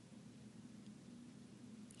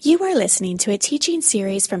You are listening to a teaching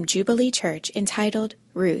series from Jubilee Church entitled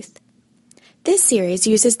Ruth. This series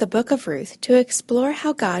uses the book of Ruth to explore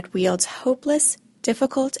how God wields hopeless,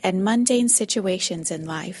 difficult, and mundane situations in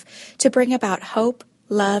life to bring about hope,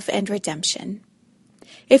 love, and redemption.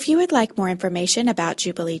 If you would like more information about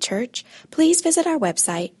Jubilee Church, please visit our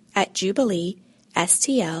website at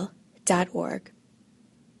jubileestl.org.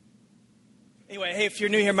 Anyway, hey, if you're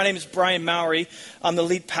new here, my name is Brian Mowry. I'm the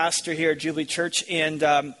lead pastor here at Jubilee Church,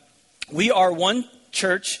 and we are one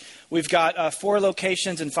church. We've got 4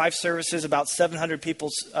 locations and 5 services, about 700 people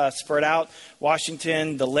spread out.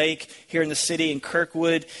 Washington, the Lake, here in the city, in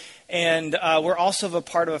Kirkwood. And we're also a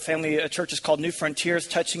part of a family, a church is called New Frontiers,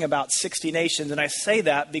 touching about 60 nations. And I say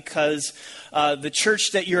that because the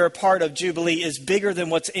church that you're a part of, Jubilee, is bigger than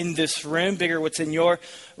what's in this room, bigger what's in your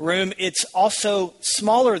room. It's also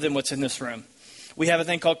smaller than what's in this room. We have a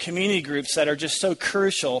thing called community groups that are just so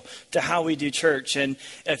crucial to how we do church. And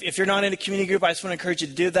if you're not in a community group, I just want to encourage you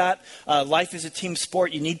to do that. Life is a team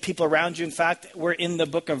sport. You need people around you. In fact, we're in the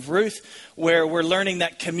book of Ruth where we're learning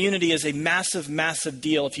that community is a massive, massive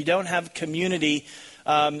deal. If you don't have community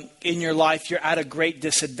in your life, you're at a great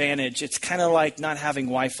disadvantage. It's kind of like not having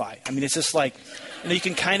Wi-Fi. I mean, it's just like, you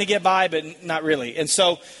can kind of get by, but not really. And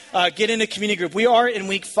so get in a community group. We are in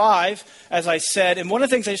week 5, as I said. And one of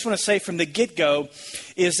the things I just want to say from the get-go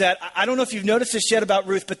is that I don't know if you've noticed this yet about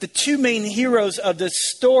Ruth, but the 2 main heroes of this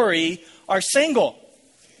story are single.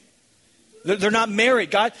 They're not married.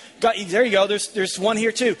 God, there you go. There's one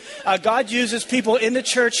here too. God uses people in the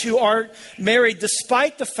church who aren't married,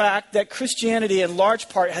 despite the fact that Christianity in large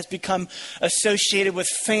part has become associated with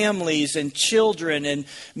families and children and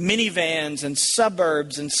minivans and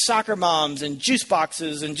suburbs and soccer moms and juice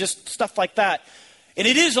boxes and just stuff like that. And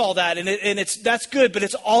it is all that, and that's good, but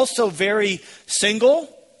it's also very single.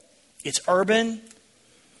 It's urban.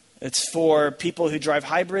 It's for people who drive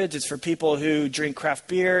hybrids. It's for people who drink craft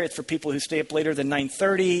beer. It's for people who stay up later than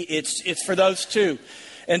 9:30. It's for those too.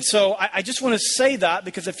 And so I just want to say that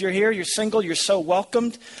because if you're here, you're single, you're so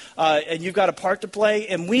welcomed, and you've got a part to play.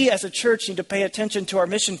 And we as a church need to pay attention to our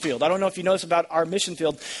mission field. I don't know if you know this about our mission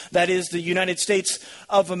field. That is the United States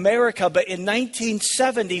of America. But in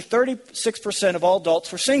 1970, 36% of all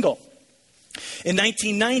adults were single. In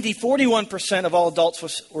 1990, 41% of all adults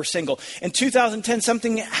were single. In 2010,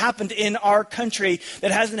 something happened in our country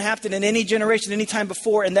that hasn't happened in any generation, any time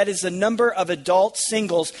before, and that is the number of adult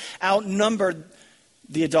singles outnumbered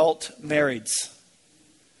the adult marrieds.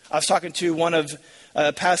 I was talking to one of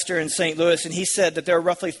a pastor in St. Louis, and he said that there are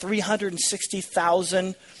roughly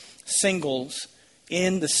 360,000 singles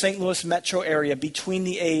in the St. Louis metro area between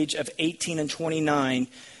the age of 18 and 29,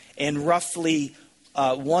 and roughly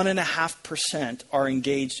 1.5% are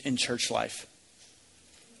engaged in church life.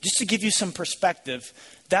 Just to give you some perspective,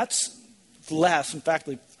 that's less, in fact,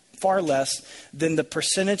 far less than the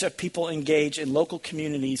percentage of people engaged in local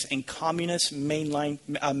communities in communist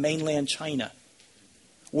mainland China,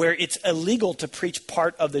 where it's illegal to preach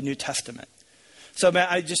part of the New Testament. So man,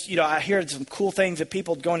 I hear some cool things that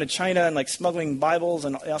people going to China and like smuggling Bibles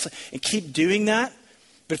and keep doing that.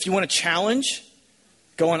 But if you want to challenge,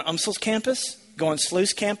 go on UMSL's campus. Go on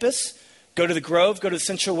SLU's campus, go to the Grove, go to the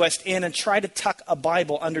Central West Inn, and try to tuck a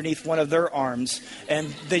Bible underneath one of their arms,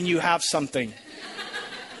 and then you have something.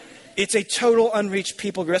 It's a total unreached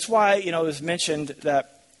people group. That's why, it was mentioned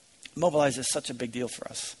that Mobilize is such a big deal for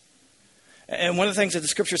us. And one of the things that the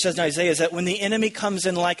scripture says in Isaiah is that when the enemy comes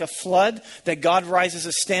in like a flood, that God rises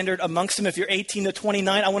a standard amongst them. If you're 18 to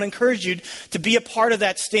 29, I want to encourage you to be a part of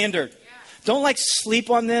that standard. Don't sleep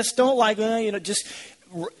on this. Don't just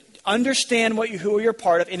understand who you're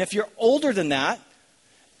part of. And if you're older than that,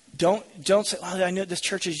 don't say, I know this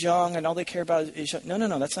church is young and all they care about is young.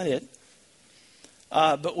 No, that's not it.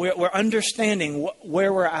 But we're understanding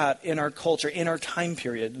where we're at in our culture, in our time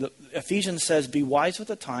period. Ephesians says, be wise with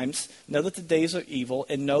the times, know that the days are evil,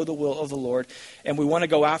 and know the will of the Lord. And we want to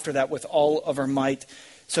go after that with all of our might.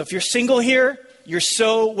 So if you're single here, you're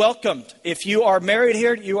so welcomed. If you are married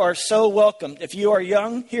here, you are so welcomed. If you are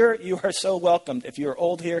young here, you are so welcomed. If you are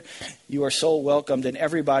old here, you are so welcomed. And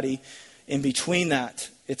everybody in between that,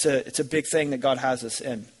 it's a big thing that God has us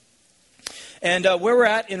in. And where we're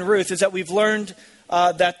at in Ruth is that we've learned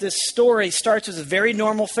that this story starts as a very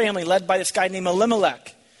normal family led by this guy named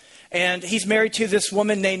Elimelech. And he's married to this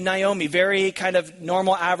woman named Naomi, very kind of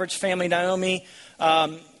normal, average family. Naomi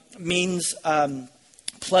means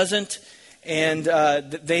pleasant. And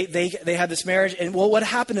they had this marriage. And what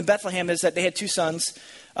happened in Bethlehem is that they had 2 sons.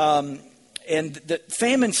 And the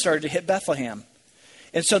famine started to hit Bethlehem.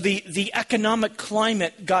 And so the economic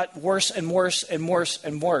climate got worse and worse and worse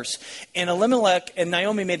and worse. And Elimelech and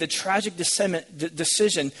Naomi made the tragic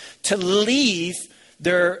decision to leave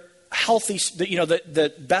their healthy,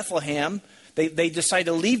 the Bethlehem. They decided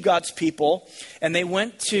to leave God's people, and they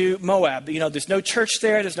went to Moab. There's no church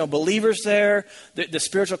there. There's no believers there. The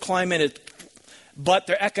spiritual climate but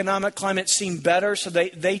their economic climate seemed better, so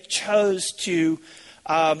they chose to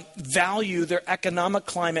value their economic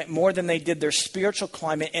climate more than they did their spiritual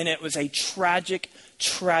climate, and it was a tragic,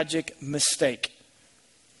 tragic mistake.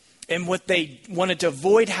 And what they wanted to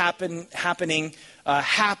avoid happened,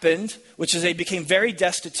 which is they became very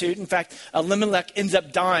destitute. In fact, Elimelech ends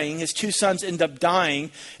up dying. His two sons end up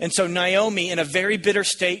dying. And so Naomi, in a very bitter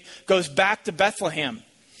state, goes back to Bethlehem.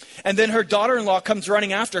 And then her daughter-in-law comes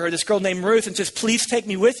running after her, this girl named Ruth, and says, please take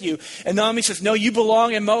me with you. And Naomi says, no, you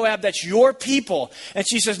belong in Moab. That's your people. And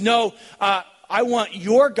she says, no, I want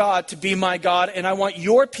your God to be my God, and I want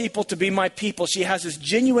your people to be my people. She has this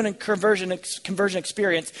genuine conversion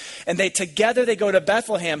experience, and they go to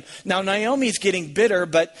Bethlehem. Now, Naomi's getting bitter,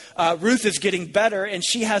 but Ruth is getting better, and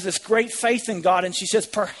she has this great faith in God, and she says,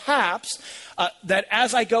 perhaps that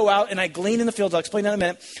as I go out and I glean in the fields, I'll explain that in a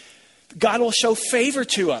minute, God will show favor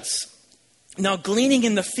to us. Now, gleaning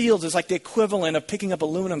in the fields is like the equivalent of picking up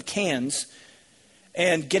aluminum cans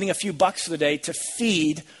and getting a few bucks for the day to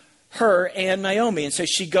feed her and Naomi. And so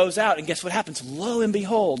she goes out, and guess what happens? Lo and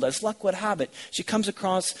behold, as luck would have it, she comes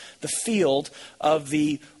across the field of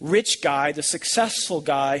the rich guy, the successful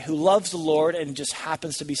guy who loves the Lord and just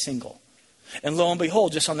happens to be single. And lo and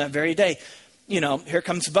behold, just on that very day, here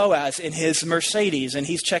comes Boaz in his Mercedes, and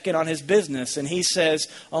he's checking on his business, and he says,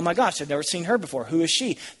 oh my gosh, I've never seen her before. Who is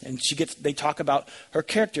she? And they talk about her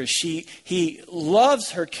character. He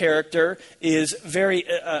loves her character, is very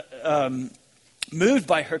moved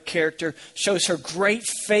by her character, shows her great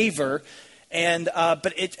favor. And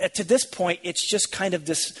but to this point, it's just kind of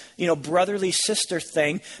this, brotherly sister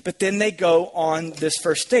thing. But then they go on this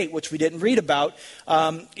first date, which we didn't read about,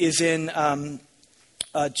 is in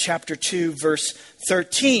chapter 2, verse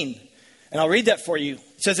 13. And I'll read that for you.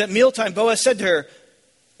 It says, at mealtime, Boaz said to her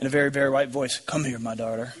in a very, very white voice, come here, my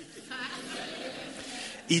daughter.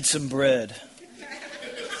 Eat some bread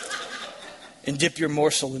and dip your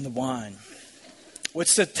morsel in the wine.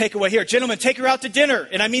 What's the takeaway here? Gentlemen, take her out to dinner.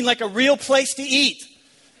 And I mean like a real place to eat.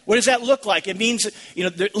 What does that look like? It means,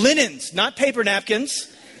 linens, not paper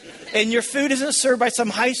napkins. And your food isn't served by some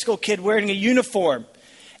high school kid wearing a uniform.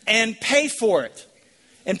 And pay for it.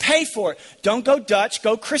 And pay for it. Don't go Dutch,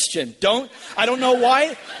 go Christian. I don't know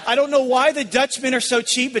why the Dutchmen are so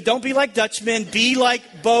cheap, but don't be like Dutchmen, be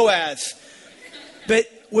like Boaz. But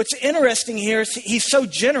what's interesting here is he's so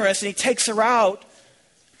generous and he takes her out,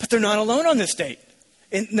 but they're not alone on this date.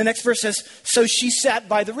 And the next verse says, so she sat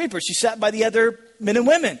by the reapers. She sat by the other men and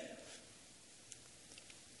women.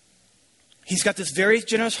 He's got this very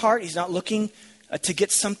generous heart. He's not looking to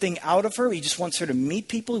get something out of her. He just wants her to meet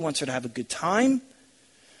people. He wants her to have a good time.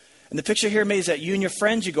 And the picture here is that you and your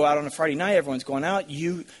friends, you go out on a Friday night, everyone's going out.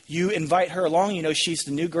 You invite her along. She's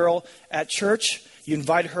the new girl at church. You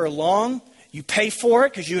invite her along. You pay for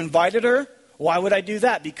it because you invited her. Why would I do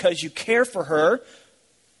that? Because you care for her.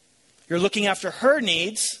 You're looking after her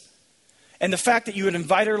needs. And the fact that you would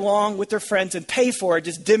invite her along with her friends and pay for it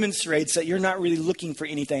just demonstrates that you're not really looking for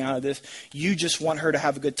anything out of this. You just want her to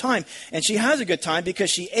have a good time. And she has a good time because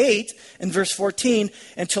she ate, in verse 14,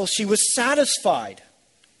 until she was satisfied.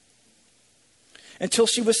 Until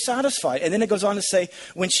she was satisfied. And then it goes on to say,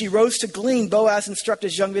 when she rose to glean, Boaz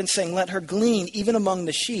instructed his young men, saying, let her glean even among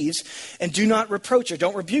the sheaves, and do not reproach her,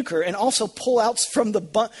 don't rebuke her, and also pull out from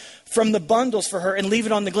the bundles for her and leave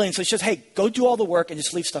it on the glean. So he says, hey, go do all the work and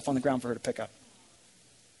just leave stuff on the ground for her to pick up.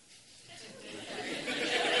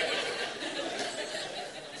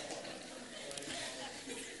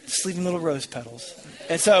 Just leaving little rose petals.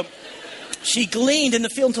 And so she gleaned in the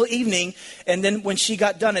field until evening, and then when she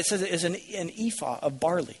got done, it says it is an ephah of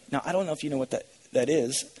barley. Now, I don't know if you know what that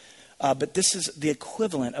is, but this is the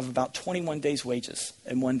equivalent of about 21 days' wages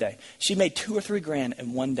in one day. She made $2,000 or $3,000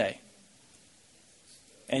 in one day.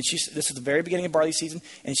 And this is the very beginning of barley season,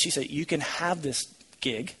 and she said, you can have this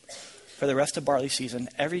gig for the rest of barley season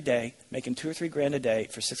every day, making $2,000 or $3,000 a day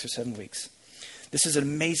for 6 or 7 weeks. This is an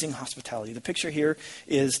amazing hospitality. The picture here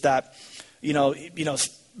is that,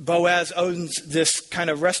 Boaz owns this kind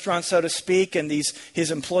of restaurant, so to speak, and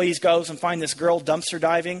his employees goes and find this girl dumpster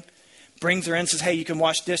diving, brings her in, says, hey, you can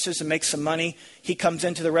wash dishes and make some money. He comes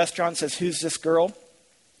into the restaurant and says, who's this girl?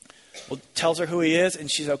 Well, tells her who he is, and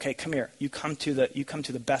she's, okay, come here. You come to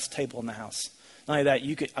the best table in the house. Not only that,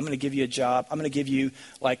 I'm going to give you a job. I'm going to give you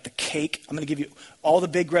like the cake. I'm going to give you all the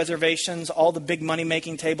big reservations, all the big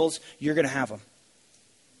money-making tables. You're going to have them.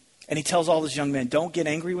 And he tells all these young men, don't get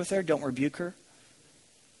angry with her. Don't rebuke her.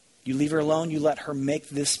 You leave her alone. You let her make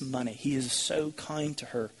this money. He is so kind to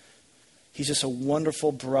her. He's just a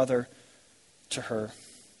wonderful brother to her,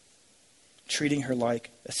 treating her like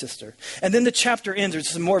a sister. And then the chapter ends. There's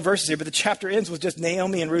some more verses here, but the chapter ends with just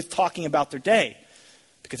Naomi and Ruth talking about their day.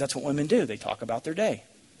 Because that's what women do. They talk about their day.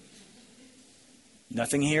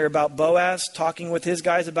 Nothing here about Boaz talking with his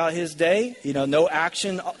guys about his day. No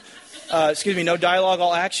action. No dialogue,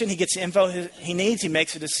 all action. He gets the info he needs. He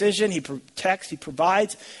makes a decision. He protects. He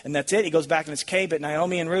provides. And that's it. He goes back in his cave. But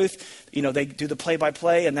Naomi and Ruth, they do the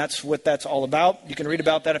play-by-play. And that's what that's all about. You can read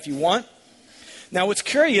about that if you want. Now, what's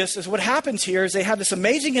curious is what happens here is they have this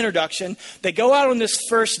amazing introduction. They go out on this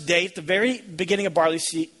first date, the very beginning of barley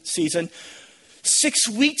season. 6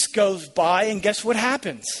 weeks goes by, and guess what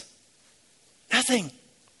happens? Nothing.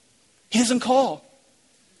 He doesn't call.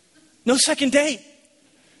 No second date.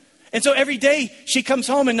 And so every day she comes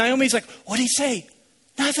home, and Naomi's like, what did he say?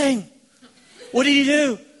 Nothing. What did he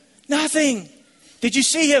do? Nothing. Did you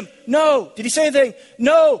see him? No. Did he say anything?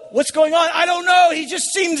 No. What's going on? I don't know. He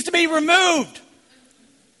just seems to be removed.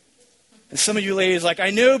 And some of you ladies are like, I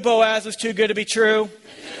knew Boaz was too good to be true.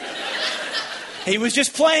 He was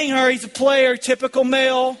just playing her. He's a player, typical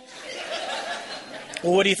male.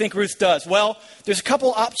 Well, what do you think Ruth does? Well, there's a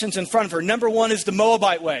couple options in front of her. Number one is the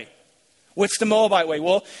Moabite way. What's the Moabite way?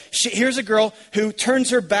 Well, here's a girl who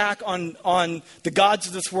turns her back on the gods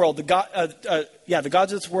of this world, the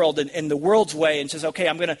gods of this world and the world's way, and says, okay,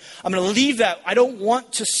 I'm gonna leave that. I don't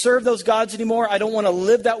want to serve those gods anymore. I don't want to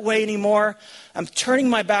live that way anymore. I'm turning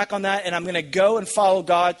my back on that, and I'm going to go and follow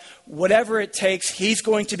God. Whatever it takes, He's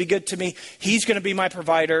going to be good to me. He's going to be my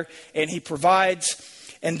provider, and He provides.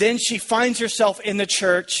 And then she finds herself in the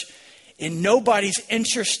church, and nobody's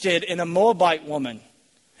interested in a Moabite woman.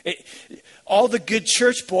 All the good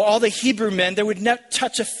church boys, all the Hebrew men, they would not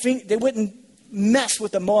touch a finger. They wouldn't mess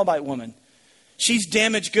with a Moabite woman. She's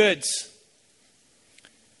damaged goods.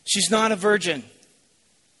 She's not a virgin.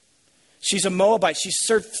 She's a Moabite. She'd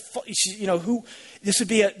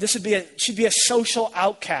be a social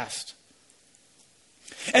outcast.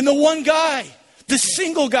 And the one guy, the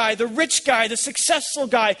single guy, the rich guy, the successful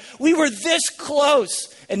guy, we were this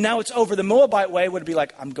close. And now it's over. The Moabite way would be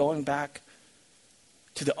like, I'm going back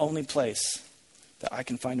to the only place that I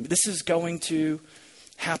can find him. This is going to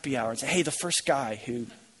happy hour and say, hey, the first guy who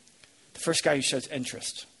shows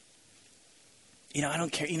interest. I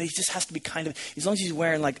don't care. He just has to be kind of, as long as he's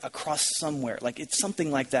wearing like a cross somewhere, like it's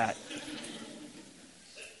something like that.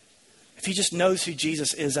 If he just knows who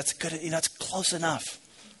Jesus is, that's good. That's close enough.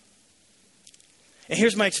 And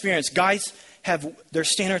here's my experience. Guys their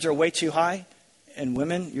standards are way too high, and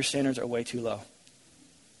women, your standards are way too low.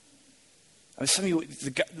 I mean,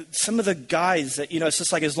 some of the guys that, it's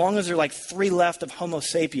just like as long as they're like 3 left of Homo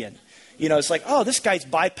sapien, it's like, oh, this guy's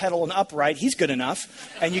bipedal and upright. He's good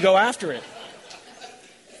enough. And you go after it.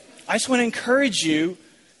 I just want to encourage you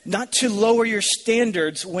not to lower your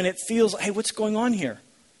standards when it feels, hey, what's going on here?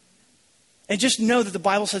 And just know that the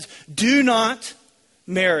Bible says, do not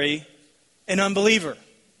marry an unbeliever.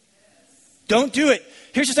 Don't do it.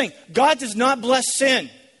 Here's the thing. God does not bless sin.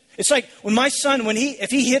 It's like when my son,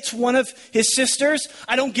 if he hits one of his sisters,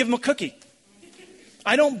 I don't give him a cookie.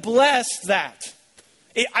 I don't bless that.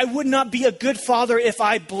 I would not be a good father if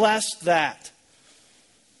I blessed that.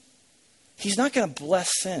 He's not going to bless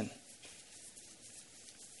sin.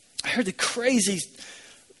 I heard the crazy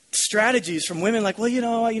strategies from women like, well,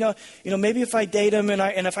 maybe if I date him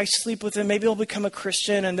and if I sleep with him, maybe he'll become a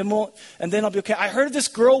Christian and then I'll be okay. I heard of this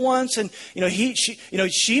girl once, and she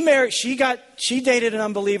dated an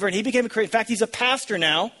unbeliever and he became a Christian. In fact, he's a pastor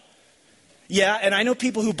now. Yeah, and I know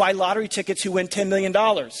people who buy lottery tickets who win $10 million.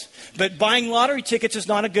 But buying lottery tickets is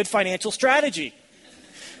not a good financial strategy.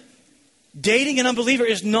 Dating an unbeliever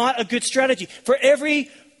is not a good strategy. For every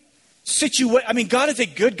situation, God is a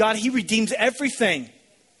good God. He redeems everything.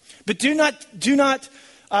 But do not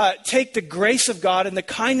take the grace of God and the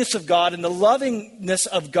kindness of God and the lovingness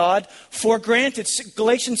of God for granted.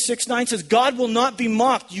 Galatians 6:9 says, God will not be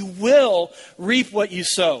mocked. You will reap what you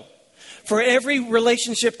sow. For every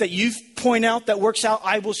relationship that you point out that works out,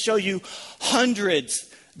 I will show you hundreds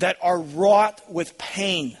that are wrought with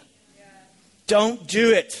pain. Yeah. Don't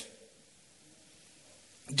do it.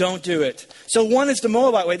 Don't do it. So one is the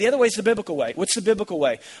Moabite way. The other way is the biblical way. What's the biblical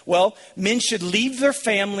way? Well, men should leave their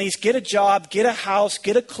families, get a job, get a house,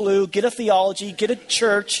 get a clue, get a theology, get a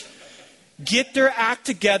church, get their act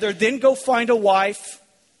together, then go find a wife.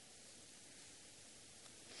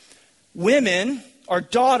 women, our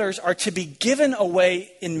daughters, are to be given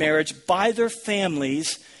away in marriage by their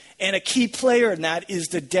families. And a key player in that is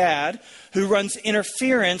the dad, who runs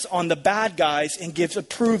interference on the bad guys and gives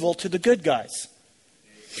approval to the good guys.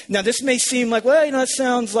 Now, this may seem like, well, that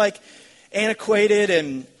sounds like antiquated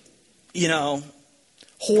and,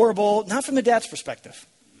 horrible. Not from the dad's perspective.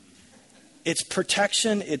 It's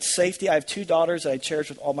protection. It's safety. I have 2 daughters that I cherish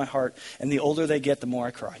with all my heart. And the older they get, the more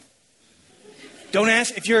I cry. Don't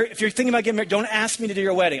ask, if you're thinking about getting married, don't ask me to do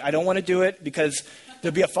your wedding. I don't want to do it because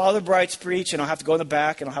there'll be a Father Bride speech and I'll have to go in the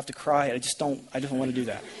back and I'll have to cry. I just don't want to do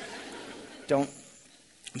that. I'm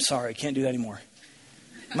sorry, I can't do that anymore.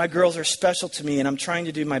 My girls are special to me and I'm trying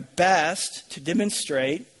to do my best to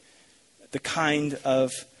demonstrate the kind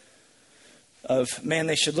of man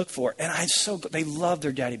they should look for. And they love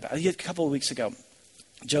their daddy. A couple of weeks ago,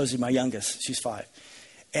 Josie, my youngest, she's 5.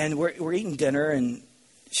 And we're eating dinner and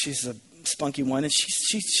she's a spunky one. And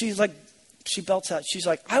she's like, she belts out, she's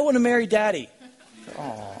like, I want to marry daddy.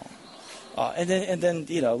 Oh. And then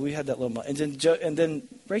we had that little, and then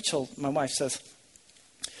Rachel, my wife, says,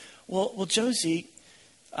 well, Josie,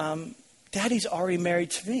 daddy's already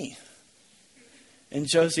married to me. And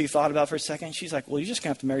Josie thought about it for a second. She's like, well, you're just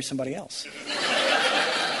going to have to marry somebody else.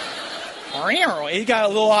 It got a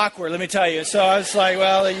little awkward, let me tell you. So I was like,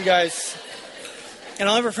 well, you guys. And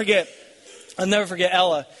I'll never forget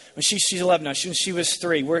Ella. When she's 11 now. She was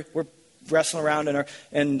 3. We're wrestling around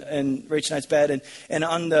in Rachel and I's bed. And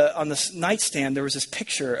on the nightstand, there was this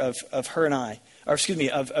picture of her and I. Or excuse me,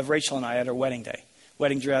 of Rachel and I at her wedding day.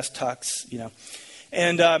 Wedding dress, tux,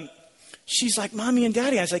 And she's like, Mommy and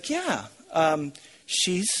Daddy. I was like, yeah.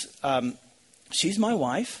 She's my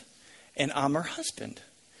wife, and I'm her husband.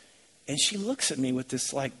 And she looks at me with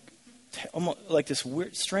this almost like this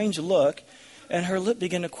weird, strange look, and her lip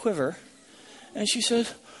began to quiver. And she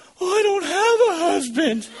says, I don't have a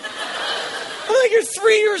husband. I'm like, you're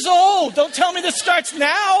 3 years old. Don't tell me this starts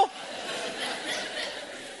now.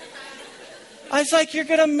 I was like,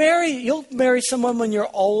 you'll marry someone when you're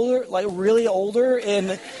older, like really older.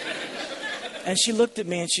 And she looked at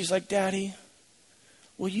me and she's like, Daddy,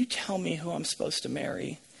 will you tell me who I'm supposed to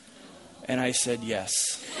marry? And I said,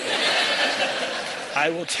 yes.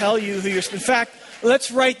 I will tell you who you're. In fact,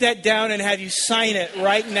 let's write that down and have you sign it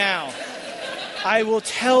right now. I will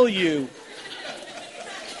tell you.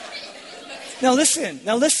 Now listen,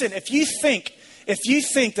 if you think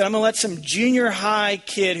that I'm going to let some junior high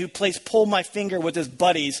kid who plays pull my finger with his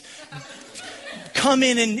buddies come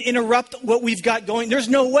in and interrupt what we've got going, there's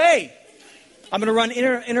no way. I'm going to run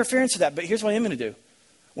interference to that. But here's what I'm going to do.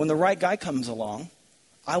 When the right guy comes along,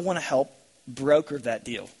 I want to help broker that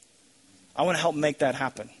deal. I want to help make that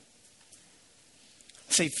happen.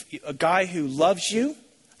 See, a guy who loves you,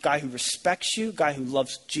 a guy who respects you, a guy who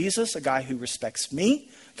loves Jesus, a guy who respects me,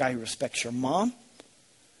 a guy who respects your mom,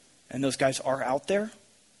 and those guys are out there.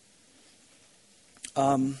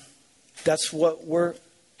 That's what we're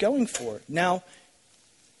going for. Now,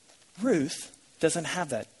 Ruth doesn't have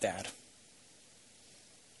that dad.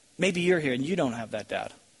 Maybe you're here and you don't have that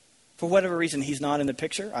dad. For whatever reason, he's not in the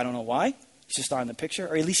picture. I don't know why. He's just not in the picture.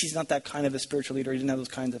 Or at least he's not that kind of a spiritual leader. He didn't have those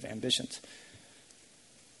kinds of ambitions.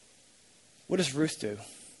 What does Ruth do?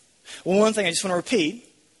 Well, one thing I just want to repeat.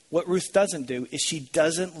 What Ruth doesn't do is she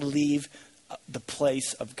doesn't leave the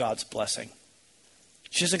place of God's blessing.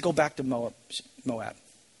 She doesn't go back to Moab. She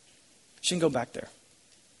didn't go back there.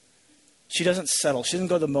 She doesn't settle. She doesn't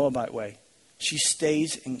go the Moabite way. She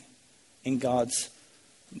stays in God's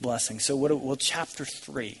blessing. So chapter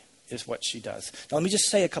 3 is what she does. Now let me just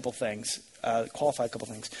say a couple things, qualify a couple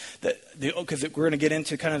things. Because we're going to get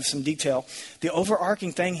into kind of some detail. The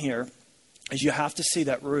overarching thing here is you have to see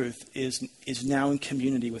that Ruth is now in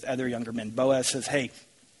community with other younger men. Boaz says, hey,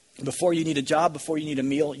 before you need a job, before you need a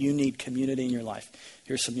meal, you need community in your life.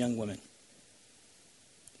 Here's some young women.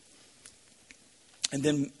 And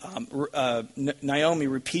then Naomi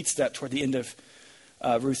repeats that toward the end of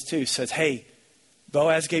Ruth 2. Says, hey,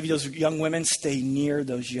 Boaz gave you those young women. Stay near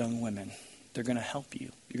those young women. They're going to help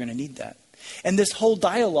you. You're going to need that. And this whole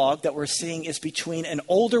dialogue that we're seeing is between an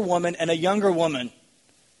older woman and a younger woman.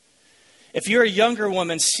 If you're a younger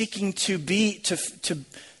woman seeking to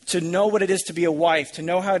know what it is to be a wife, to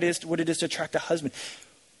know what it is to attract a husband,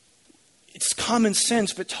 it's common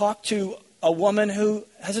sense, but talk to a woman who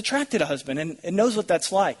has attracted a husband and knows what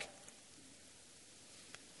that's like.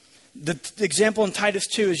 The example in Titus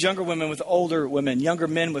 2 is younger women with older women, younger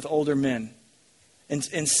men with older men,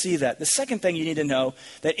 and see that. The second thing you need to know,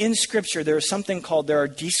 that in Scripture there are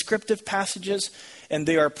descriptive passages and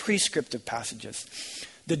there are prescriptive passages.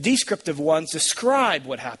 The descriptive ones describe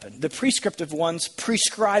what happened. The prescriptive ones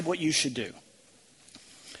prescribe what you should do.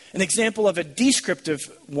 An example of a descriptive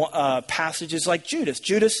passage is like Judas.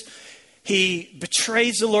 Judas, he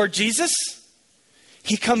betrays the Lord Jesus.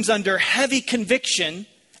 He comes under heavy conviction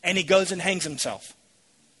and he goes and hangs himself.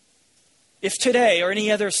 If today or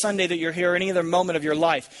any other Sunday that you're here or any other moment of your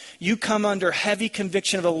life, you come under heavy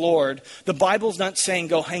conviction of the Lord, the Bible's not saying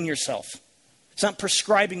go hang yourself. It's not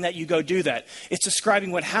prescribing that you go do that. It's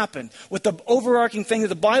describing what happened. What the overarching thing that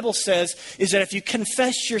the Bible says is that if you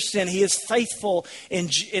confess your sin, he is faithful and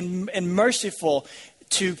merciful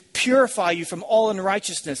to purify you from all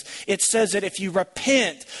unrighteousness. It says that if you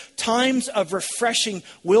repent, times of refreshing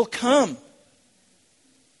will come.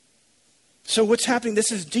 So what's happening?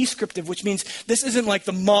 This is descriptive, which means this isn't like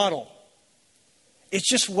the model. It's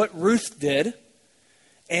just what Ruth did.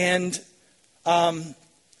 And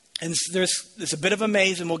there's a bit of a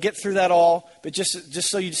maze, and we'll get through that all. But just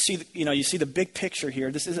so you see, you see the big picture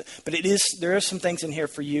here. There are some things in here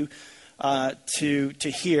for you to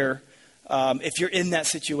hear. If you're in that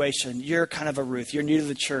situation, you're kind of a Ruth. You're new to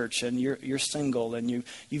the church, and you're single, and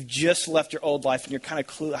you've just left your old life, and you're kind of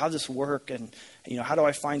clueless. How does this work? And how do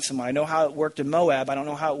I find someone? I know how it worked in Moab. I don't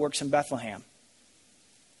know how it works in Bethlehem.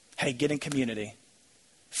 Hey, get in community.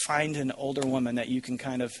 Find an older woman that you can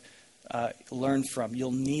kind of learn from.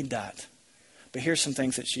 You'll need that. But here's some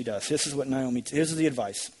things that she does. Here's the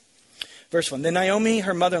advice. Verse 1. Then Naomi,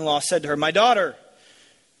 her mother-in-law, said to her, "My daughter,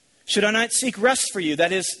 should I not seek rest for you?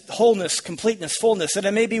 That is wholeness, completeness, fullness, that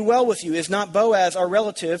it may be well with you. Is not Boaz our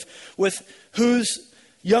relative with whose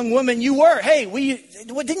young woman you were?" Hey,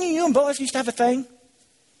 didn't you and Boaz used to have a thing?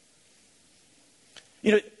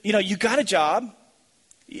 You got a job.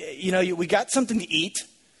 We got something to eat.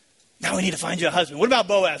 Now we need to find you a husband. What about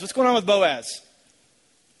Boaz? What's going on with Boaz?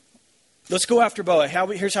 Let's go after Boaz.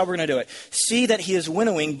 Here's how we're going to do it. See that he is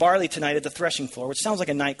winnowing barley tonight at the threshing floor, which sounds like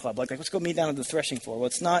a nightclub. Like, let's go meet down at the threshing floor. Well,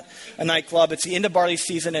 it's not a nightclub. It's the end of barley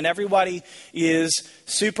season, and everybody is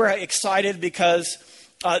super excited because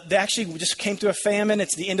they actually just came through a famine.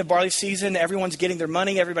 It's the end of barley season. Everyone's getting their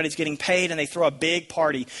money. Everybody's getting paid, and they throw a big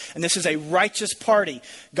party. And this is a righteous party.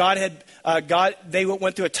 They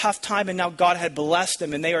went through a tough time, and now God had blessed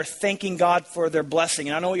them, and they are thanking God for their blessing.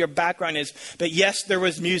 And I don't know what your background is, but yes, there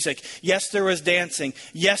was music. Yes, there was dancing.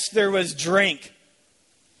 Yes, there was drink.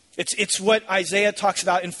 It's what Isaiah talks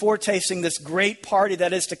about in foretasting this great party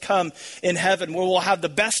that is to come in heaven, where we'll have the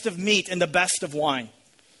best of meat and the best of wine.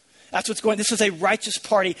 That's what's going on. This is a righteous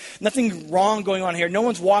party. Nothing wrong going on here. No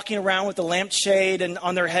one's walking around with a lampshade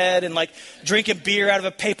on their head and like drinking beer out of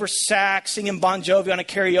a paper sack, singing Bon Jovi on a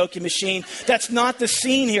karaoke machine. That's not the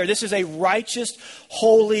scene here. This is a righteous,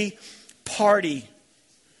 holy party.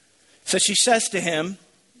 So she says to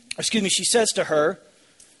her,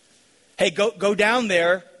 "Hey, go down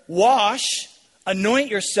there, wash, anoint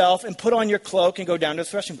yourself, and put on your cloak and go down to the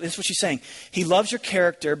threshing floor." This is what she's saying. He loves your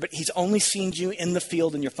character, but he's only seen you in the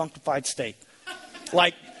field in your funkified state.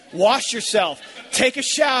 Like, wash yourself, take a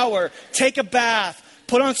shower, take a bath,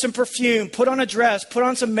 put on some perfume, put on a dress, put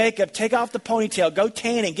on some makeup, take off the ponytail, go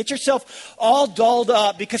tanning, get yourself all dolled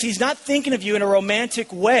up, because he's not thinking of you in a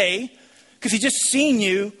romantic way, because he's just seen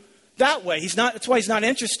you that way. That's why he's not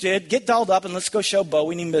interested. Get dolled up and let's go show Bo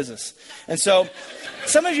we need business. And so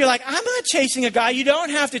some of you are like, "I'm not chasing a guy." You don't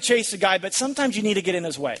have to chase a guy, but sometimes you need to get in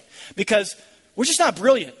his way because we're just not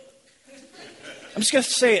brilliant. I'm just going to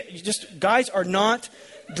say it. Guys are not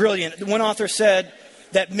brilliant. One author said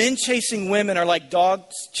that men chasing women are like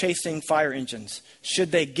dogs chasing fire engines.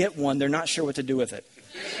 Should they get one, they're not sure what to do with it.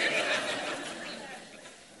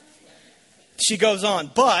 She goes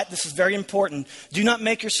on, but this is very important. Do not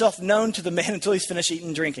make yourself known to the man until he's finished eating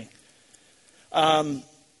and drinking.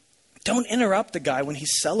 Don't interrupt the guy when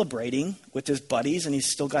he's celebrating with his buddies and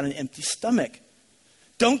he's still got an empty stomach.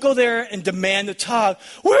 Don't go there and demand to talk.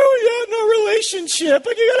 "Where are we at in our relationship?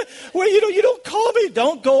 Like, you don't call me."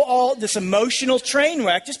 Don't go all this emotional train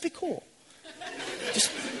wreck. Just be cool.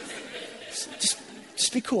 Just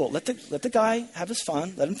be cool. Let the guy have his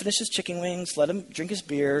fun. Let him finish his chicken wings. Let him drink his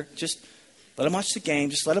beer. Just let him watch the game.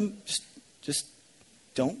 Just let him. Just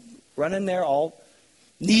don't run in there all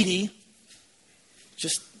needy.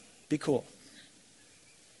 Just be cool.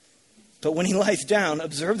 But when he lies down,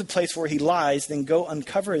 observe the place where he lies, then go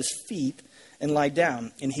uncover his feet and lie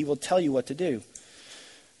down, and he will tell you what to do.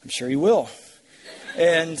 I'm sure he will.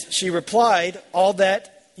 And she replied, "All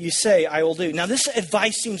that you say, I will do." Now, this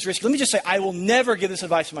advice seems risky. Let me just say, I will never give this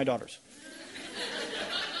advice to my daughters.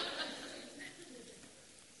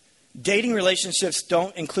 Dating relationships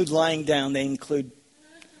don't include lying down. They include...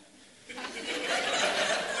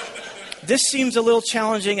 This seems a little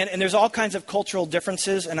challenging, and there's all kinds of cultural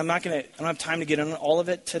differences, and I don't have time to get into all of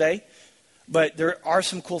it today. But there are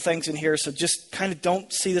some cool things in here, so just kind of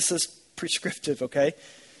don't see this as prescriptive, okay?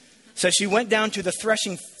 So she went down to the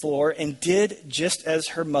threshing floor and did just as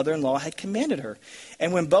her mother-in-law had commanded her.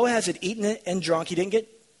 And when Boaz had eaten it and drunk, he didn't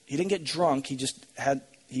get drunk. He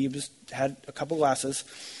had a couple glasses,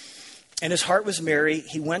 and his heart was merry.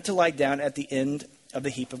 He went to lie down at the end of the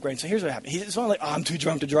heap of grain. So here's what happened. It's not like, oh, I'm too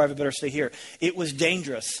drunk to drive. I better stay here. It was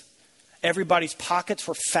dangerous. Everybody's pockets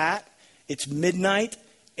were fat. It's midnight,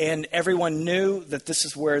 and everyone knew that this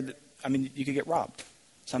is where, you could get robbed.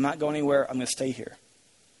 So I'm not going anywhere. I'm going to stay here.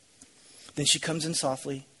 Then she comes in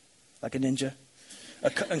softly, like a ninja,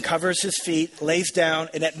 uncovers his feet, lays down,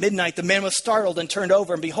 and at midnight the man was startled and turned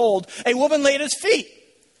over, and behold, a woman lay at his feet.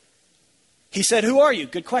 He said, "Who are you?"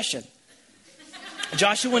 Good question.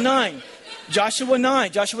 Joshua 9.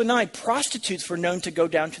 Prostitutes were known to go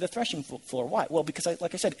down to the threshing floor. Why? Well, because,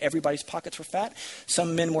 like I said, everybody's pockets were fat.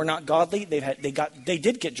 Some men were not godly. They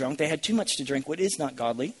did get drunk. They had too much to drink, what is not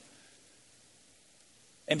godly.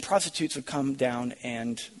 And prostitutes would come down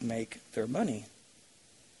and make their money.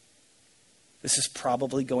 This is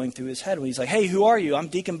probably going through his head when he's like, "Hey, who are you? I'm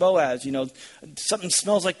Deacon Boaz. Something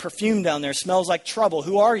smells like perfume down there. Smells like trouble.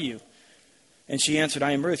 Who are you?" And she answered,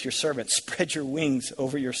 "I am Ruth, your servant. Spread your wings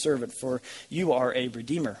over your servant, for you are a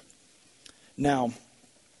redeemer." Now,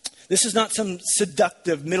 this is not some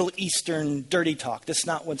seductive Middle Eastern dirty talk. That's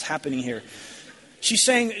not what's happening here. She's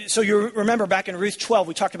saying, so you remember back in Ruth 12,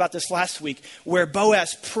 we talked about this last week, where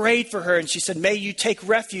Boaz prayed for her and she said, "May you take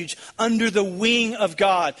refuge under the wing of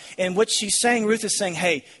God." And what she's saying, Ruth is saying,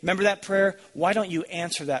 hey, remember that prayer? Why don't you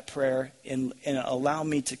answer that prayer and allow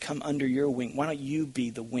me to come under your wing? Why don't you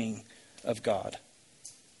be the wing of God?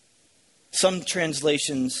 Some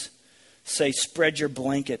translations say, "Spread your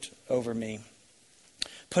blanket over me."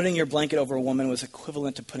 Putting your blanket over a woman was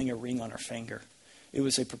equivalent to putting a ring on her finger. It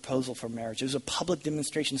was a proposal for marriage. It was a public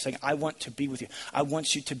demonstration saying, "I want to be with you. I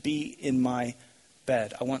want you to be in my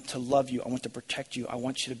bed. I want to love you. I want to protect you. I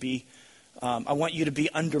want you to be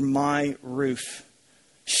under my roof."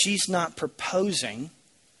 She's not proposing,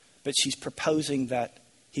 but she's proposing that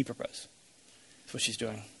he propose. That's what she's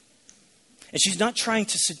doing. And she's not trying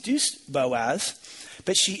to seduce Boaz,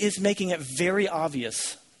 but she is making it very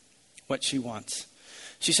obvious what she wants.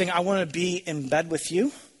 She's saying, "I want to be in bed with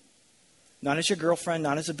you. Not as your girlfriend,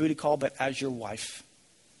 not as a booty call, but as your wife."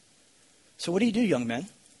 So what do you do, young men?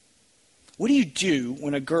 What do you do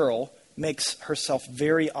when a girl makes herself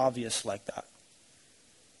very obvious like that?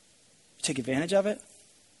 You take advantage of it?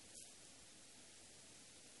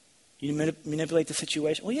 You manipulate the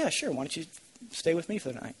situation? Well, yeah, sure. Why don't you stay with me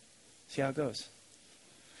for the night? See how it goes.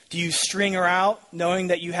 Do you string her out knowing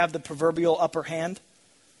that you have the proverbial upper hand?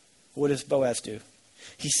 What does Boaz do?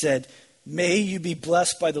 He said, "May you be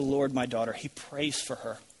blessed by the Lord, my daughter." He prays for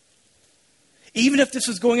her. Even if this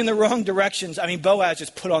was going in the wrong directions, Boaz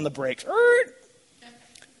just put on the brakes.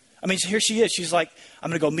 So here she is. She's like, "I'm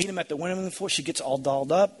going to go meet him at the women's floor." She gets all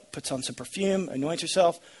dolled up, puts on some perfume, anoints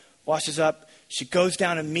herself, washes up. She goes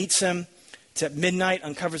down and meets him. It's at midnight,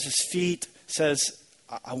 uncovers his feet, says,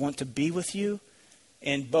 "I want to be with you."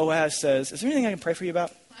 And Boaz says, "Is there anything I can pray for you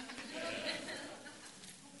about?"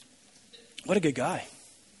 What a good guy.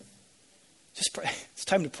 Just pray. It's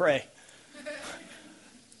time to pray.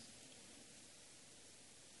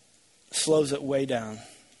 Slows it way down.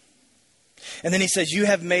 And then he says, "You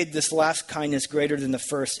have made this last kindness greater than the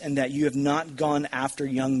first, and that you have not gone after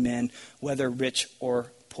young men, whether rich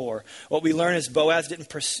or poor." What we learn is Boaz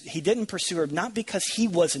didn't pursue her, not because he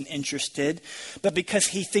wasn't interested, but because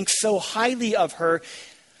he thinks so highly of her.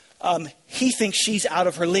 He thinks she's out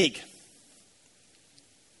of her league.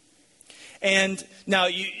 And now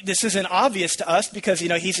this isn't obvious to us because,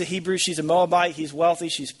 he's a Hebrew, she's a Moabite, he's wealthy,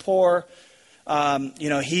 she's poor.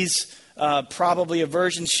 He's probably a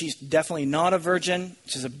virgin. She's definitely not a virgin,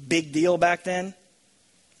 which is a big deal back then.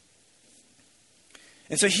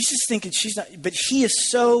 And so he's just thinking she's not, but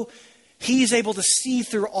he's able to see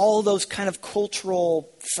through all those kind of cultural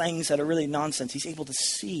things that are really nonsense. He's able to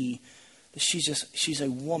see that she's a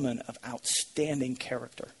woman of outstanding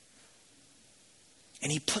character.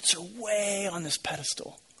 And he puts her way on this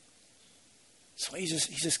pedestal. So he's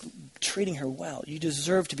just treating her well. You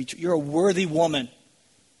deserve to be, you're a worthy woman.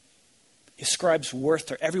 He ascribes worth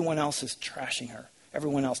to her. Everyone else is trashing her.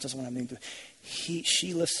 Everyone else doesn't want to have anything to do.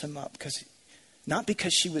 She lifts him up not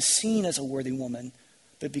because she was seen as a worthy woman,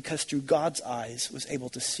 but because through God's eyes was able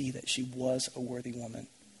to see that she was a worthy woman.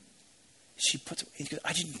 He goes,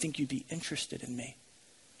 "I didn't think you'd be interested in me."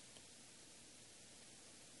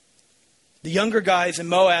 The younger guys in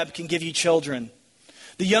Moab can give you children.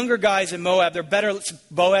 The younger guys in Moab, they're better.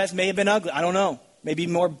 Boaz may have been ugly. I don't know. Maybe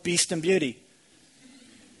more beast and beauty.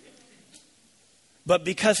 But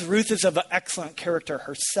because Ruth is of an excellent character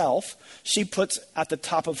herself, she puts at the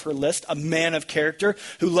top of her list a man of character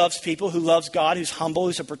who loves people, who loves God, who's humble,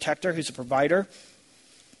 who's a protector, who's a provider.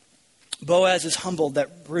 Boaz is humbled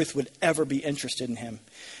that Ruth would ever be interested in him.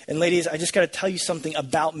 And ladies, I just got to tell you something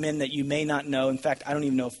about men that you may not know. In fact, I don't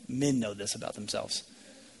even know if men know this about themselves.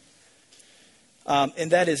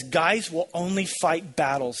 And that is, guys will only fight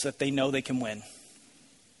battles that they know they can win.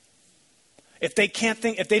 If they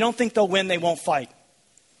don't think they'll win, they won't fight.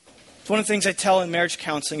 It's one of the things I tell in marriage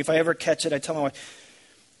counseling. If I ever catch it, I tell my wife,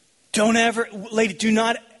 do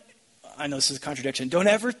not, I know this is a contradiction, don't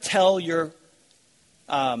ever tell your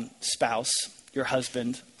spouse, your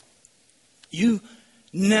husband, you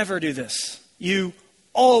never do this. You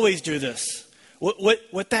always do this.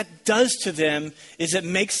 What that does to them is it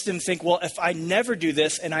makes them think, well, if I never do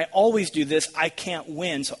this and I always do this, I can't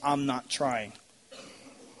win, so I'm not trying.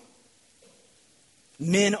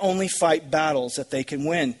 Men only fight battles that they can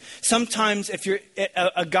win. Sometimes if you're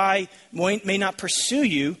a guy may not pursue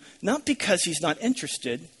you, not because he's not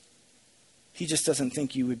interested. He just doesn't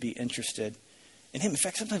think you would be interested in him. In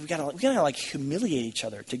fact, sometimes we gotta like humiliate each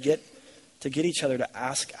other to get each other to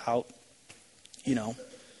ask out.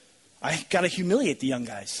 I gotta humiliate the young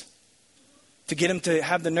guys to get him to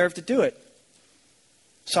have the nerve to do it.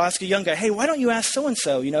 So I ask a young guy, hey, why don't you ask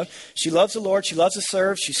so-and-so? She loves the Lord. She loves to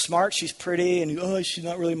serve. She's smart. She's pretty. And, she's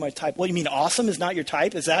not really my type. What, you mean awesome is not your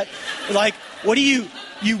type? Is that like, what do you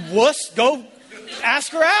wuss? Go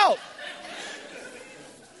ask her out.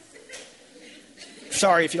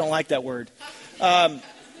 Sorry if you don't like that word. I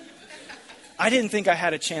didn't think I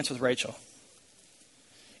had a chance with Rachel.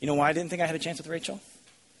 You know why I didn't think I had a chance with Rachel?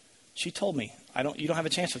 She told me, you don't have a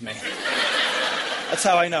chance with me. That's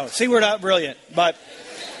how I know. See, we're not brilliant, but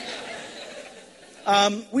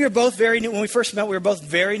we were both very new. When we first met, we were both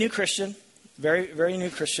very new Christian, very, very new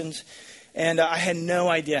Christians. And I had no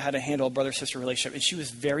idea how to handle a brother-sister relationship. And she was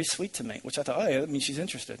very sweet to me, which I thought, that means she's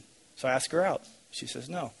interested. So I asked her out. She says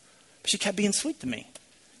no. But she kept being sweet to me.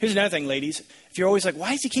 Here's another thing, ladies. If you're always like,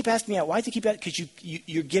 why does he keep asking me out? Why does he keep asking? Because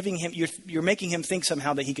you're giving him, you're making him think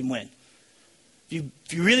somehow that he can win.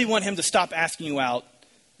 If you really want him to stop asking you out,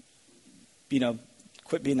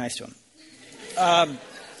 quit being nice to him.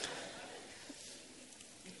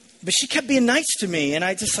 But she kept being nice to me, and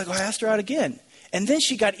I asked her out again. And then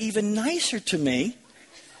she got even nicer to me.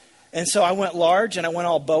 And so I went large, and I went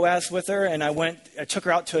all Boaz with her, and I took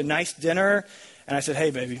her out to a nice dinner, and I said,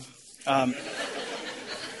 hey, baby,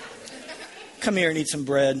 come here and eat some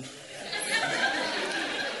bread.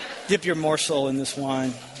 Dip your morsel in this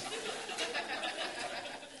wine.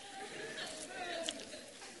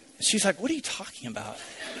 She's like, what are you talking about?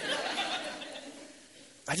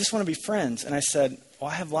 I just want to be friends. And I said,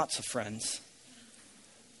 well, I have lots of friends.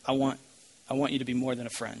 I want you to be more than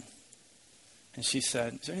a friend. And she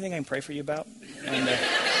said, is there anything I can pray for you about? And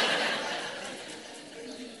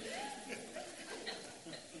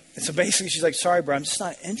so basically she's like, sorry, bro, I'm just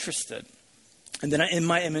not interested. And then in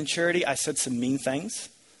my immaturity, I said some mean things.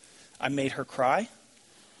 I made her cry.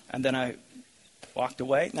 And then I walked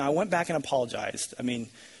away. Now, I went back and apologized.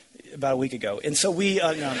 About a week ago. And so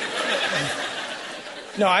that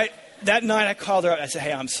night I called her up. I said,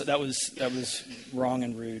 hey, that was wrong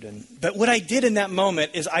and rude. But what I did in that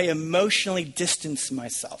moment is I emotionally distanced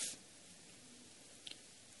myself.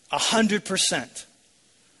 100%.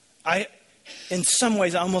 In some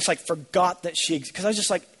ways, I almost forgot that because I was just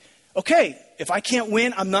like, okay, if I can't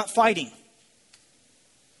win, I'm not fighting.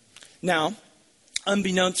 Now,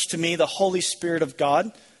 unbeknownst to me, the Holy Spirit of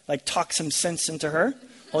God, talked some sense into her.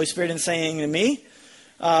 Holy Spirit didn't say anything to me.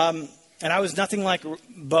 And I was nothing like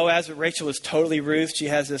Boaz, but Rachel was totally Ruth. She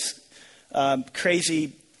has this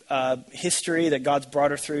crazy history that God's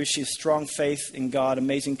brought her through. She has strong faith in God,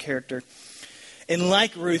 amazing character. And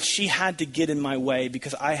like Ruth, she had to get in my way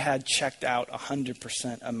because I had checked out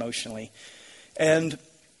 100% emotionally. And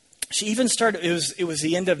she even started, it was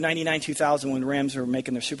the end of 99-2000 when the Rams were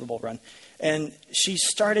making their Super Bowl run. And she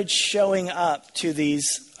started showing up to these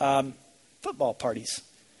football parties.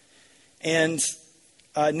 And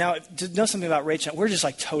now, to know something about Rachel, we're just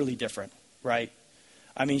totally different, right?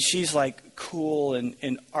 She's cool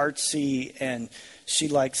and artsy, and she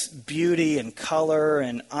likes beauty and color,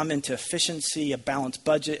 and I'm into efficiency, a balanced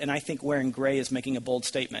budget, and I think wearing gray is making a bold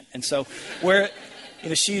statement. And so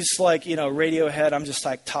she's Radiohead, I'm just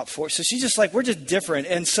top four. So she's just we're just different.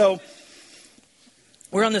 And so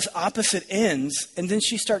we're on this opposite ends, and then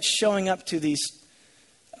she starts showing up to these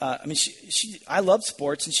I loved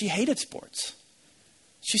sports, and she hated sports.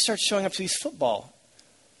 She starts showing up to these football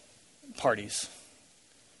parties.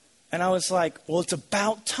 And I was like, well, it's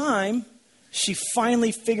about time she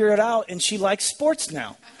finally figured it out, and she likes sports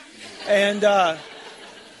now. And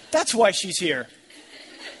that's why she's here.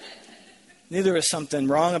 Knew there was something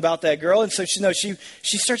wrong about that girl. And so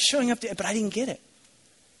she starts showing up, but I didn't get it.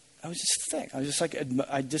 I was just thick. I was just like,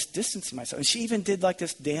 I just distanced myself. And she even did like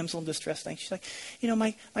this damsel in distress thing. She's like,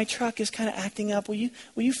 my truck is kind of acting up. Will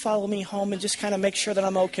you follow me home and just kind of make sure that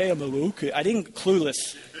I'm okay? I'm like, okay. I didn't, clueless.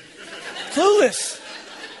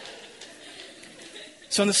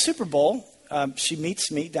 So in the Super Bowl, she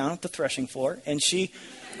meets me down at the threshing floor, and she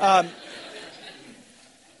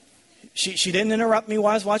didn't interrupt me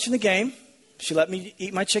while I was watching the game. She let me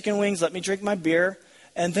eat my chicken wings, let me drink my beer,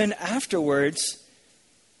 and then afterwards,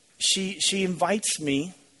 she invites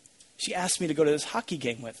me. She asked me to go to this hockey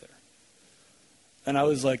game with her. And I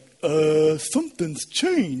was like, something's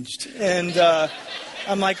changed. And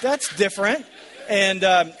I'm like, that's different. And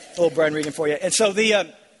little Brian Regan for you. And so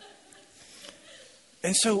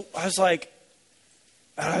I was like,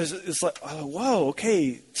 oh, whoa,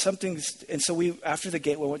 okay, something's. And so after the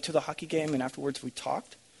game, we went to the hockey game, and afterwards we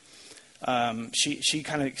talked. She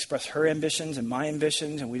kind of expressed her ambitions and my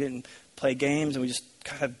ambitions, and we didn't play games, and we just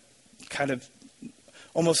kind of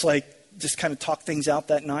almost like just kind of talked things out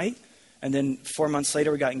that night. And then 4 months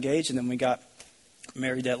later, we got engaged, and then we got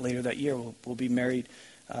married later that year. We'll be married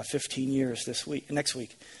 15 years next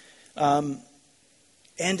week. And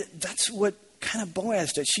that's what kind of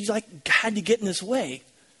Boaz did. She had to get in his way.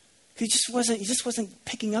 He just wasn't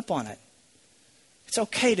picking up on it. It's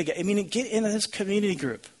okay to get into his community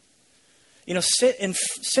group. Sit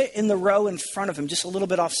in the row in front of him, just a little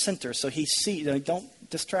bit off center, so he sees. Don't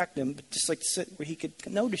distract him, but just sit where he could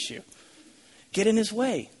notice you. Get in his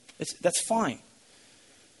way. That's fine.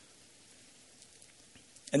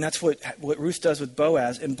 And that's what Ruth does with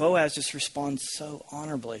Boaz, and Boaz just responds so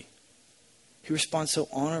honorably. He responds so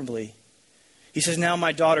honorably. He says, "Now,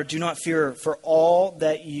 my daughter, do not fear, for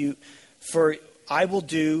I will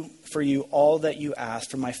do for you all that you ask.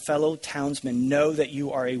 For my fellow townsmen know that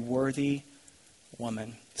you are a worthy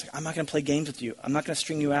woman." It's like, I'm not going to play games with you. I'm not going to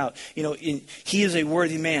string you out. He is a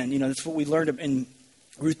worthy man. That's what we learned in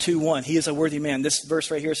Ruth 2:1. He is a worthy man. This verse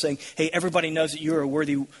right here is saying, hey, everybody knows that you're a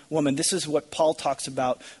worthy woman. This is what Paul talks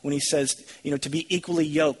about when he says, to be equally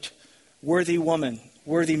yoked. Worthy woman,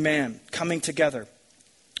 worthy man, coming together.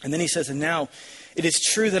 And then he says, and now it is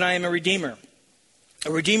true that I am a redeemer.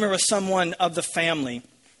 A redeemer was someone of the family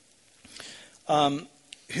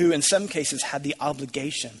who in some cases had the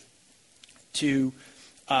obligation to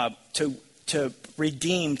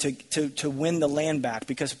redeem, to win the land back.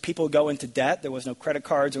 Because if people go into debt, there was no credit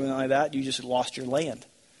cards or anything like that, you just lost your land.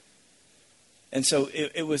 And so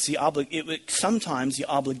it was sometimes the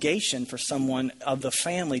obligation for someone of the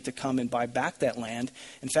family to come and buy back that land.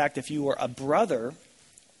 In fact, if you were a brother,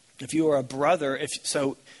 if your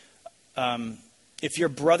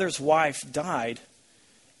brother's wife died,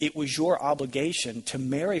 it was your obligation to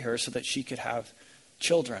marry her so that she could have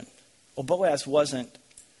children. Well, Boaz wasn't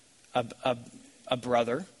a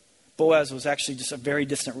brother. Boaz was actually just a very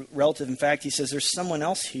distant relative. In fact, he says, there's someone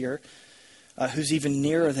else here who's even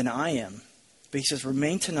nearer than I am. But he says,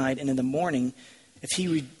 remain tonight, and in the morning, if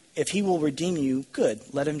he will redeem you, good,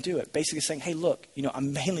 let him do it. Basically saying, hey, look,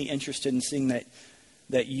 I'm mainly interested in seeing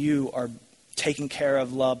that you are taken care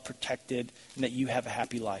of, loved, protected, and that you have a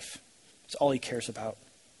happy life. That's all he cares about.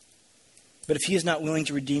 But if he is not willing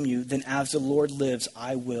to redeem you, then as the Lord lives,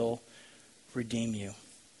 I will redeem you.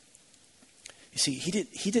 You see,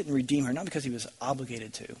 he didn't redeem her, not because he was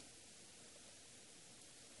obligated to,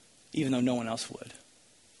 even though no one else would.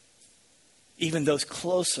 Even those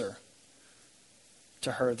closer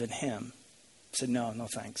to her than him said, no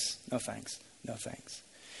thanks, no thanks, no thanks.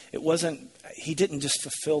 He didn't just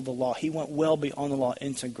fulfill the law. He went well beyond the law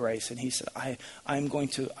into grace. And he said, I'm going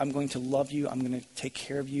to love you. I'm going to take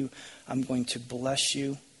care of you. I'm going to bless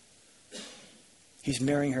you. He's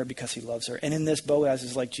marrying her because he loves her. And in this, Boaz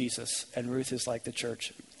is like Jesus, and Ruth is like the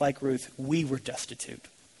church. Like Ruth, we were destitute.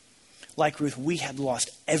 Like Ruth, we had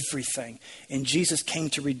lost everything. And Jesus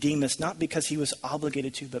came to redeem us, not because he was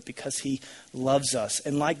obligated to, but because he loves us.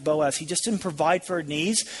 And like Boaz, he just didn't provide for our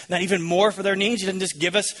needs, not even more for their needs. He didn't just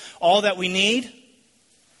give us all that we need.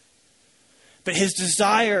 But his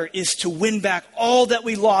desire is to win back all that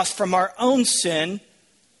we lost from our own sin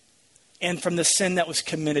and from the sin that was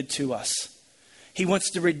committed to us. He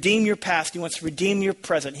wants to redeem your past. He wants to redeem your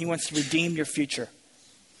present. He wants to redeem your future.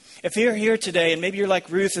 If you're here today and maybe you're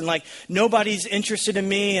like Ruth and like nobody's interested in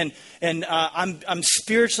me and I'm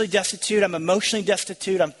spiritually destitute, I'm emotionally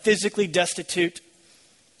destitute, I'm physically destitute,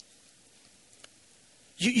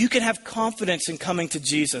 You can have confidence in coming to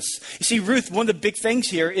Jesus. You see, Ruth, one of the big things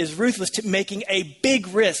here is Ruth was making a big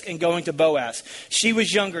risk in going to Boaz. She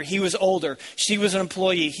was younger. He was older. She was an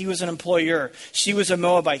employee. He was an employer. She was a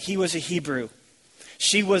Moabite. He was a Hebrew.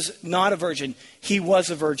 She was not a virgin. He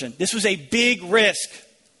was a virgin. This was a big risk.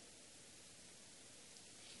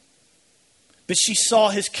 But she saw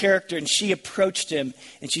his character and she approached him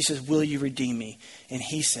and she says, will you redeem me? And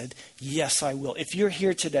he said, yes, I will. If you're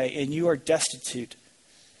here today and you are destitute,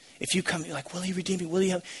 if you come, you're like, will he redeem me? Will he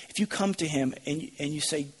help? If you come to him and you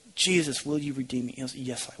say, Jesus, will you redeem me? He'll say,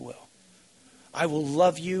 yes, I will. I will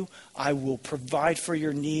love you. I will provide for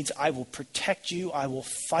your needs. I will protect you. I will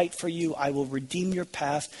fight for you. I will redeem your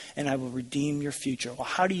past and I will redeem your future. Well,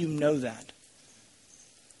 how do you know that?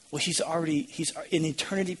 Well, he's in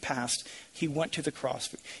eternity past. He went to the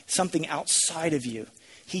cross. Something outside of you.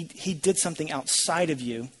 He did something outside of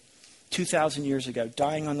you 2,000 years ago,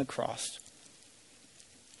 dying on the cross.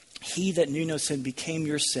 He that knew no sin became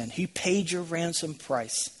your sin. He paid your ransom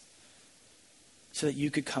price so that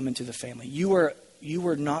you could come into the family. You were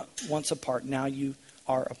not once apart. Now you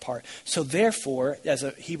are apart. So therefore, as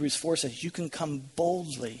Hebrews 4 says, you can come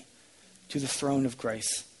boldly to the throne of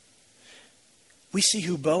grace. We see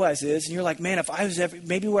who Boaz is, and you're like, man, if I was ever,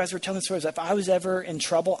 maybe as we're telling the stories, if I was ever in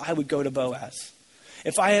trouble, I would go to Boaz.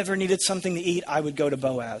 If I ever needed something to eat, I would go to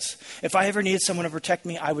Boaz. If I ever needed someone to protect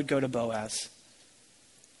me, I would go to Boaz.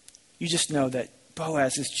 You just know that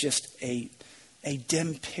Boaz is just a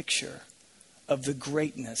dim picture of the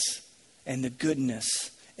greatness and the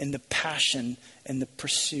goodness and the passion and the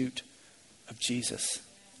pursuit of Jesus,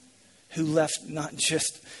 who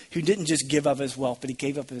didn't just give up his wealth, but he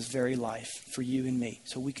gave up his very life for you and me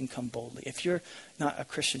so we can come boldly. If you're not a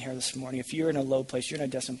Christian here this morning, if you're in a low place, you're in a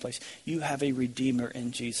desolate place, you have a Redeemer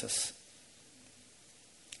in Jesus.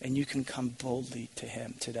 And you can come boldly to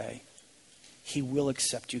him today. He will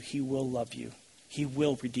accept you. He will love you. He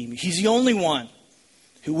will redeem you. He's the only one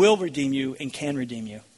who will redeem you and can redeem you.